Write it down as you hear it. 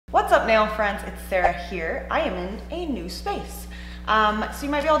What's up, nail friends? It's Sarah here. I am in a new space. So you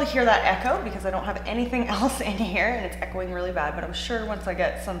might be able to hear that echo because I don't have anything else in here and it's echoing really bad, but I'm sure once I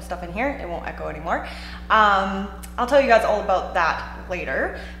get some stuff in here, it won't echo anymore. I'll tell you guys all about that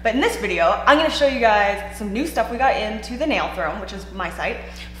later. But in this video, I'm gonna show you guys some new stuff we got into the Nail Throne, which is my site,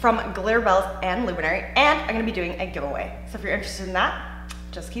 from Glitterbels and Luminary, and I'm gonna be doing a giveaway. So if you're interested in that,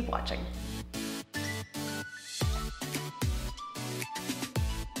 just keep watching.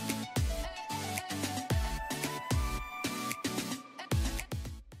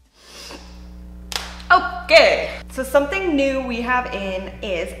 Okay, so something new we have in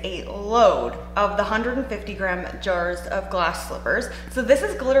is a load of the 150 gram jars of glass slippers. So this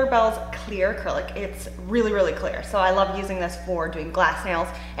is Glitterbels clear acrylic. It's really, really clear. So I love using this for doing glass nails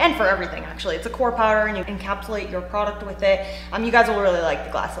and for everything actually. It's a core powder and you encapsulate your product with it. You guys will really like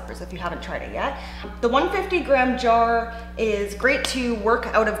the glass slippers if you haven't tried it yet. The 150 gram jar is great to work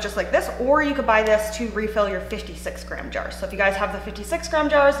out of just like this, or you could buy this to refill your 56 gram jars. So if you guys have the 56 gram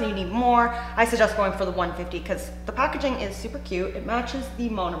jars and you need more, I suggest going for the 150 because the packaging is super cute. It matches the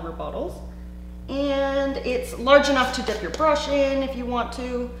monomer bottles and it's large enough to dip your brush in if you want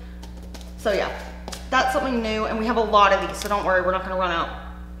to. So yeah, that's something new, and we have a lot of these, so don't worry, we're not gonna run out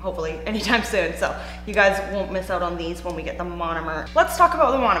hopefully anytime soon, so you guys won't miss out on these when we get the monomer. Let's talk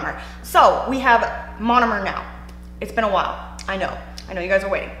about the monomer. So we have monomer now. It's been a while, I know you guys are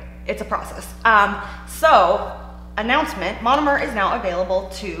waiting. It's a process. So announcement, monomer is now available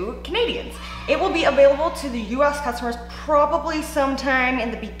to Canadians. It will be available to the US customers probably sometime in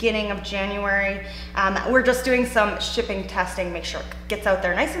the beginning of January. We're just doing some shipping testing, make sure it gets out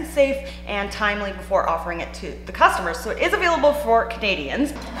there nice and safe and timely before offering it to the customers. So it is available for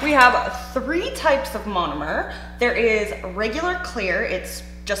Canadians. We have 3 types of monomer. There is regular clear, it's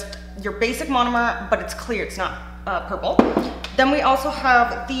just your basic monomer, but it's clear, it's not purple. Then we also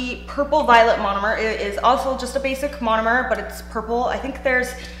have the purple violet monomer. It is also just a basic monomer, but it's purple. I think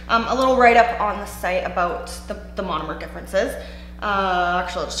there's a little write-up on the site about the monomer differences.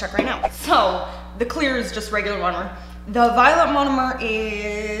 Actually, I'll just check right now. So the clear is just regular monomer. The violet monomer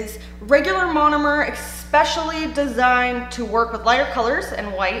is regular monomer, especially designed to work with lighter colors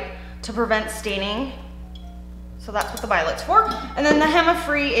and white to prevent staining. So that's what the violet's for. And then the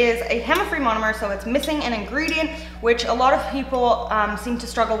hemi-free is a hemi-free monomer, so it's missing an ingredient, which a lot of people seem to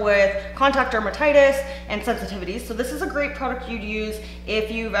struggle with contact dermatitis and sensitivities. So this is a great product you'd use if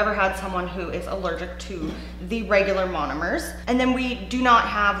you've ever had someone who is allergic to the regular monomers. And then we do not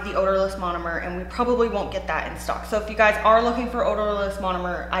have the odorless monomer, and we probably won't get that in stock. So if you guys are looking for odorless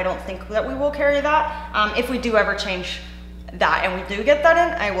monomer, I don't think that we will carry that. If we do ever change that and we do get that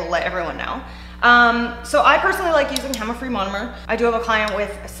in, I will let everyone know. So I personally like using hemi-free monomer. I do have a client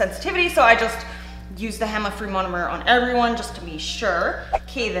with sensitivity, so I just use the hemi-free monomer on everyone just to be sure.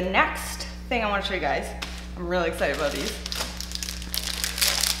 Okay, the next thing I want to show you guys, I'm really excited about these,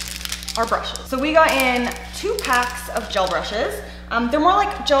 are brushes. So we got in 2 packs of gel brushes. They're more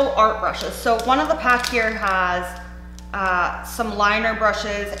like gel art brushes. So one of the pack here has some liner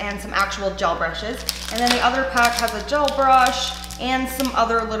brushes and some actual gel brushes. And then the other pack has a gel brush and some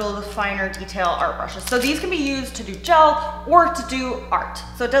other little finer detail art brushes. So these can be used to do gel or to do art.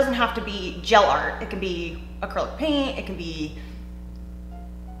 So it doesn't have to be gel art. It can be acrylic paint, it can be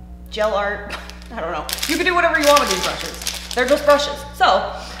gel art, I don't know. You can do whatever you want with these brushes. They're just brushes.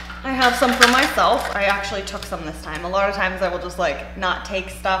 So I have some for myself. I actually took some this time. A lot of times I will just like not take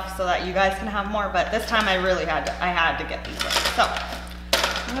stuff so that you guys can have more, but this time I really had to get these brushes. So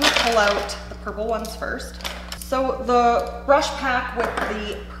I'm gonna pull out the purple ones first. So the brush pack with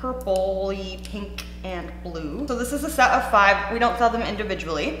the purpley, pink, and blue. So this is a set of 5. We don't sell them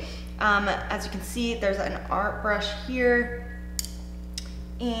individually. As you can see, there's an art brush here,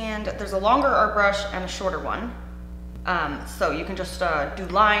 and there's a longer art brush and a shorter one. So you can just do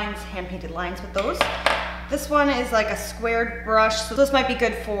lines, hand-painted lines with those. This one is like a squared brush, so this might be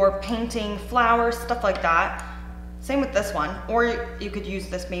good for painting flowers, stuff like that. Same with this one, or you could use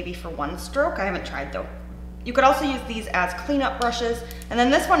this maybe for one stroke. I haven't tried though. You could also use these as cleanup brushes. And then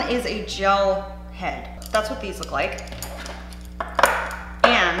this one is a gel head. That's what these look like.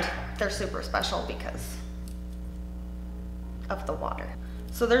 And they're super special because of the water.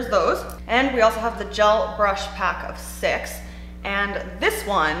 So there's those. And we also have the gel brush pack of 6. And this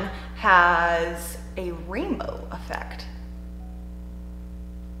one has a rainbow effect.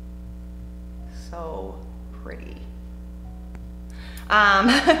 So pretty.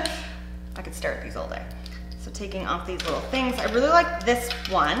 I could stare at these all day. So taking off these little things, I really like this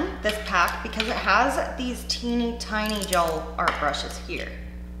one, this pack, because it has these teeny tiny gel art brushes here.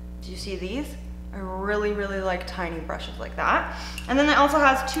 Do you see these? I really, really like tiny brushes like that. And then it also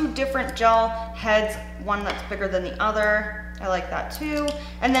has two different gel heads, one that's bigger than the other. I like that too.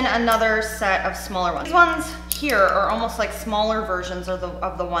 And then another set of smaller ones. These ones here are almost like smaller versions of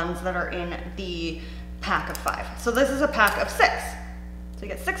the ones that are in the pack of 5. So this is a pack of 6. So you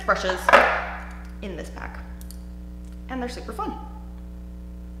get 6 brushes in this pack. And they're super fun.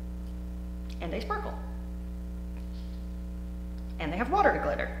 And they sparkle. And they have water to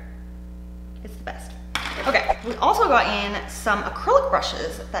glitter. It's the best. Okay, we also got in some acrylic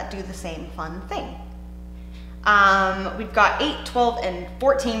brushes that do the same fun thing. We've got 8, 12, and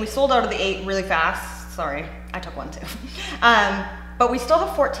 14. We sold out of the 8 really fast. Sorry, I took one too. But we still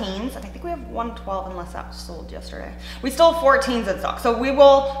have 14s, and I think we have 1 12 unless that was sold yesterday. We still have 14s in stock, so we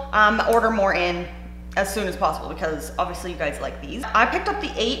will order more in as soon as possible because obviously you guys like these. I picked up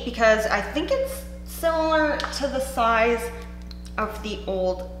the 8 because I think it's similar to the size of the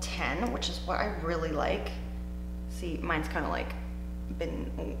old 10, which is what I really like. See, mine's kind of like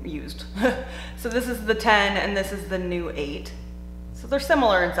been used. So this is the 10 and this is the new 8. So they're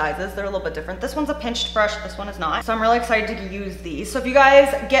similar in sizes, they're a little bit different. This one's a pinched brush, this one is not. So I'm really excited to use these. So if you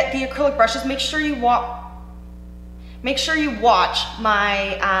guys get the acrylic brushes, make sure you watch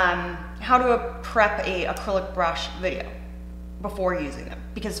my how to prep a acrylic brush video before using them,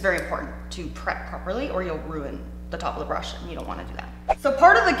 because it's very important to prep properly or you'll ruin the top of the brush and you don't want to do that. So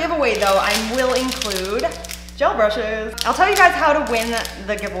part of the giveaway though, I will include gel brushes. I'll tell you guys how to win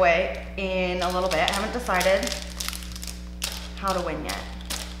the giveaway in a little bit. I haven't decided how to win yet,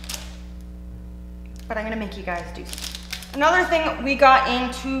 but I'm gonna make you guys do something. Another thing we got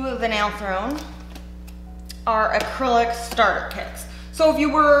into the Nail Throne are acrylic starter kits. So if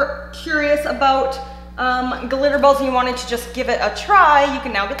you were curious about Glitterbels and you wanted to just give it a try, you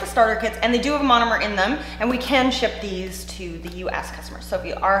can now get the starter kits, and they do have a monomer in them, and we can ship these to the US customers. So if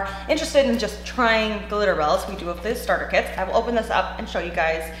you are interested in just trying Glitterbels, we do have the starter kits. I will open this up and show you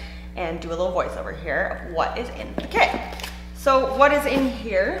guys and do a little voiceover here of what is in the kit. So what is in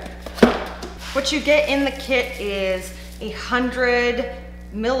here? What you get in the kit is 100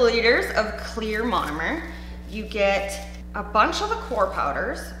 milliliters of clear monomer. You get a bunch of the core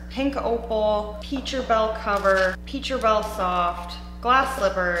powders, Pink Opal, Peacherbell Cover, Peacherbell Soft, Glass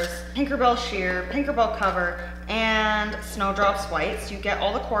Slippers, Tinkerbell Sheer, Tinkerbell Cover, and Snowdrops White. So you get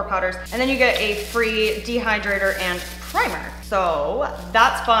all the core powders, and then you get a free dehydrator and primer. So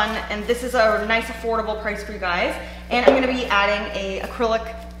that's fun, and this is a nice affordable price for you guys. And I'm gonna be adding a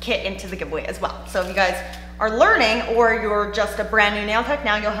acrylic kit into the giveaway as well. So if you guys are learning or you're just a brand new nail tech,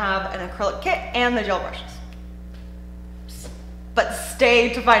 now you'll have an acrylic kit and the gel brushes. But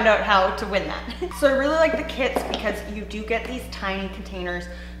stay to find out how to win that. So I really like the kits because you do get these tiny containers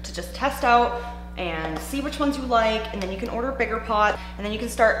to just test out and see which ones you like, and then you can order a bigger pot, and then you can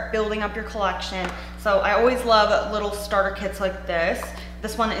start building up your collection. So I always love little starter kits like this.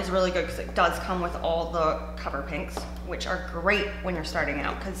 This one is really good because it does come with all the cover pinks, which are great when you're starting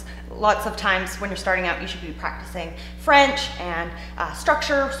out, because lots of times when you're starting out, you should be practicing French and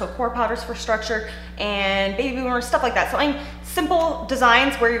structure, so core powders for structure, and baby boomer, stuff like that. So I mean, simple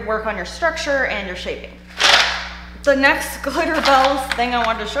designs where you work on your structure and your shaping. The next Glitterbels thing I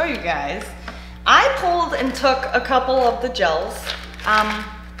wanted to show you guys, I pulled and took a couple of the gels.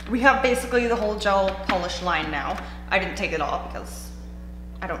 We have basically the whole gel polish line now. I didn't take it all because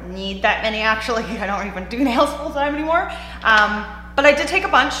I don't need that many actually. I don't even do nails full time anymore. But I did take a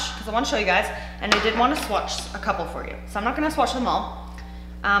bunch because I want to show you guys, and I did want to swatch a couple for you. So I'm not going to swatch them all,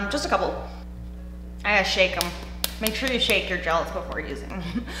 just a couple. I gotta shake them. Make sure you shake your gels before using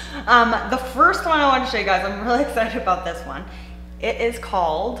them. The first one I want to show you guys, I'm really excited about this one. It is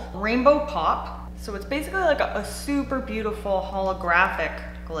called Rainbow Pop. So it's basically like a super beautiful holographic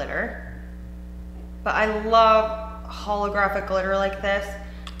glitter. But I love holographic glitter like this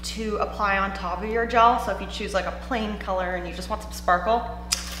to apply on top of your gel. So if you choose like a plain color and you just want some sparkle,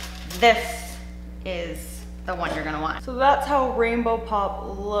 this is the one you're gonna want. So that's how Rainbow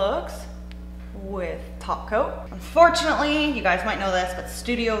Pop looks with top coat. Unfortunately, you guys might know this, but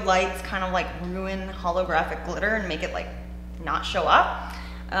studio lights kind of like ruin holographic glitter and make it like not show up.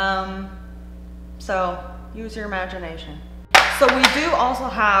 So use your imagination. So we do also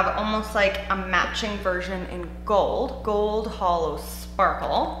have almost like a matching version in gold hollow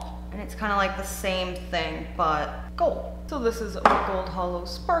sparkle, and it's kind of like the same thing but gold. So this is what gold hollow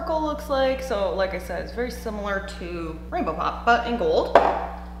sparkle looks like. So like I said, it's very similar to Rainbow Pop but in gold.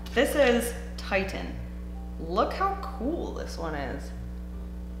 This is Titan. Look how cool this one is.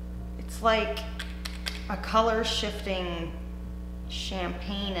 It's like a color shifting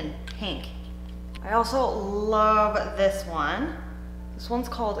champagne and pink. I also love this one. This one's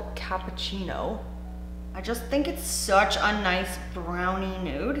called Cappuccino. I just think it's such a nice brownie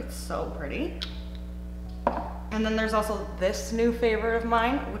nude. It's so pretty. And then there's also this new favorite of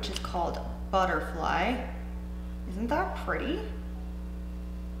mine, which is called Butterfly. Isn't that pretty?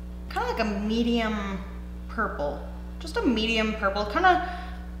 Kind of like a medium purple. Just a medium purple. Kind of,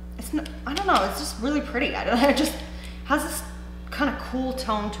 it's not, I don't know, it's just really pretty. I don't know, it just has this kind of cool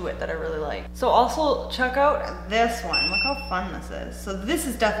tone to it that I really like. So also check out this one. Look how fun this is. So this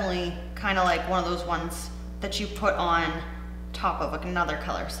is definitely kind of like one of those ones that you put on top of like another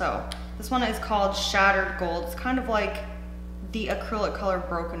color. So this one is called Shattered Gold. It's kind of like the acrylic color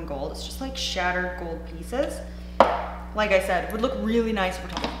Broken Gold. It's just like shattered gold pieces. Like I said, it would look really nice for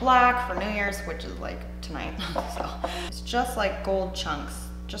top of black for New Year's, which is like tonight. So it's just like gold chunks,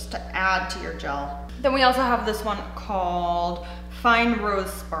 just to add to your gel. Then we also have this one called Fine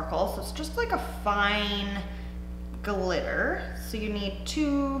Rose Sparkle. So it's just like a fine glitter. So you need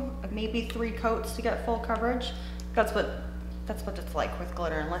 2, maybe 3 coats to get full coverage. That's what it's like with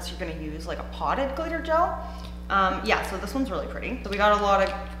glitter, unless you're gonna use like a potted glitter gel. Yeah, so this one's really pretty. So we got a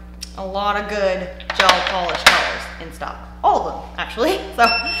lot of good gel polish colors in stock. All of them, actually. So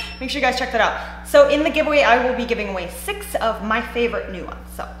make sure you guys check that out. So in the giveaway, I will be giving away 6 of my favorite new ones.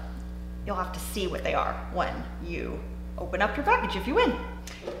 So you'll have to see what they are when you open up your package if you win.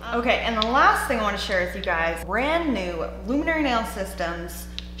 Okay, and the last thing I want to share with you guys, brand new Luminary Nail Systems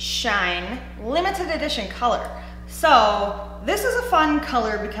Shine limited edition color. So this is a fun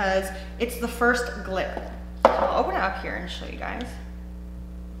color because it's the first glitter. I'll open it up here and show you guys.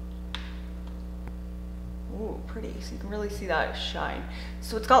 Ooh, pretty, so you can really see that shine.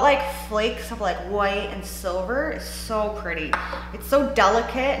 So it's got like flakes of like white and silver. It's so pretty. It's so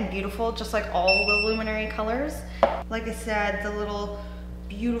delicate and beautiful, just like all the Luminary colors. Like I said, the little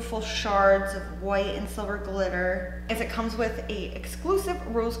beautiful shards of white and silver glitter. As it comes with a exclusive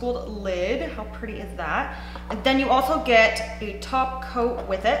rose gold lid. How pretty is that? And then you also get a top coat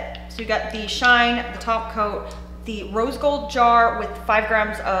with it. So you got the shine, the top coat, the rose gold jar with 5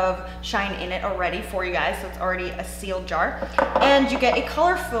 grams of shine in it already for you guys. So it's already a sealed jar. And you get a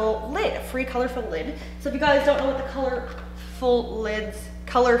colorful lid, a free colorful lid. So if you guys don't know what the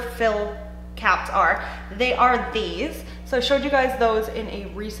color fill caps are, they are these. So I showed you guys those in a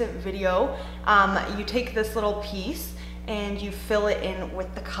recent video. You take this little piece and you fill it in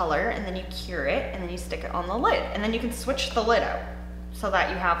with the color, and then you cure it, and then you stick it on the lid. And then you can switch the lid out so that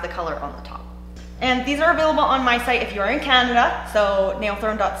you have the color on the top. And these are available on my site if you are in Canada, so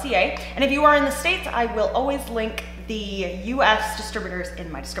nailthrone.ca. And if you are in the States, I will always link the US distributors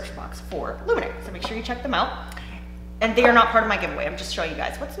in my description box for Luminary. So make sure you check them out. And they are not part of my giveaway. I'm just showing you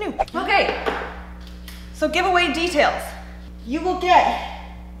guys what's new. Okay, so giveaway details. You will get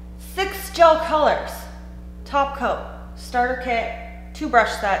 6 gel colors, top coat, starter kit, 2 brush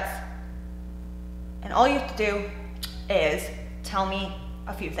sets, and all you have to do is tell me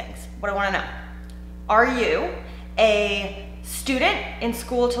a few things. What I want to know. Are you a student in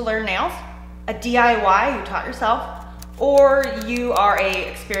school to learn nails, a DIY you taught yourself, or you are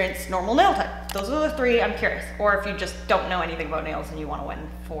a experienced normal nail tech? Those are the 3 I'm curious. Or if you just don't know anything about nails and you want to win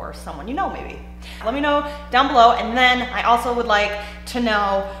for someone you know maybe. Let me know down below. And then I also would like to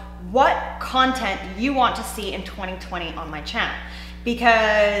know what content you want to see in 2020 on my channel,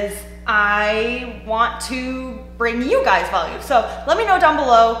 because I want to bring you guys value. So let me know down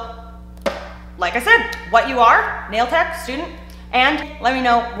below, like I said, what you are, nail tech, student, and let me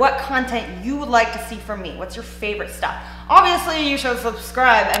know what content you would like to see from me. What's your favorite stuff? Obviously, you should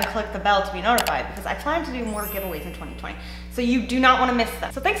subscribe and click the bell to be notified, because I plan to do more giveaways in 2020. So you do not want to miss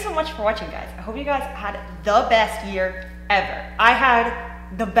them. So thanks so much for watching, guys. I hope you guys had the best year ever. I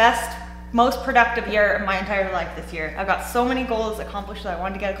had the best, most productive year of my entire life this year. I've got so many goals accomplished that I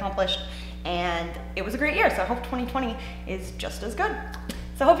wanted to get accomplished, and it was a great year. So I hope 2020 is just as good.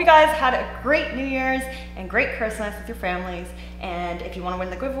 So I hope you guys had a great New Year's and great Christmas with your families. And if you want to win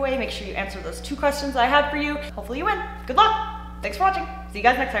the giveaway, make sure you answer those 2 questions I had for you. Hopefully you win. Good luck. Thanks for watching. See you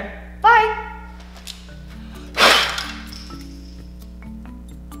guys next time. Bye.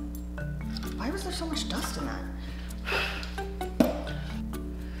 Why was there so much dust in that?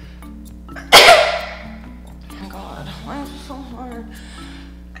 Oh God, why is it so hard?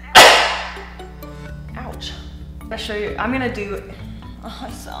 Ouch. I'll show you. I'm gonna do. Oh,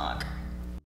 I suck.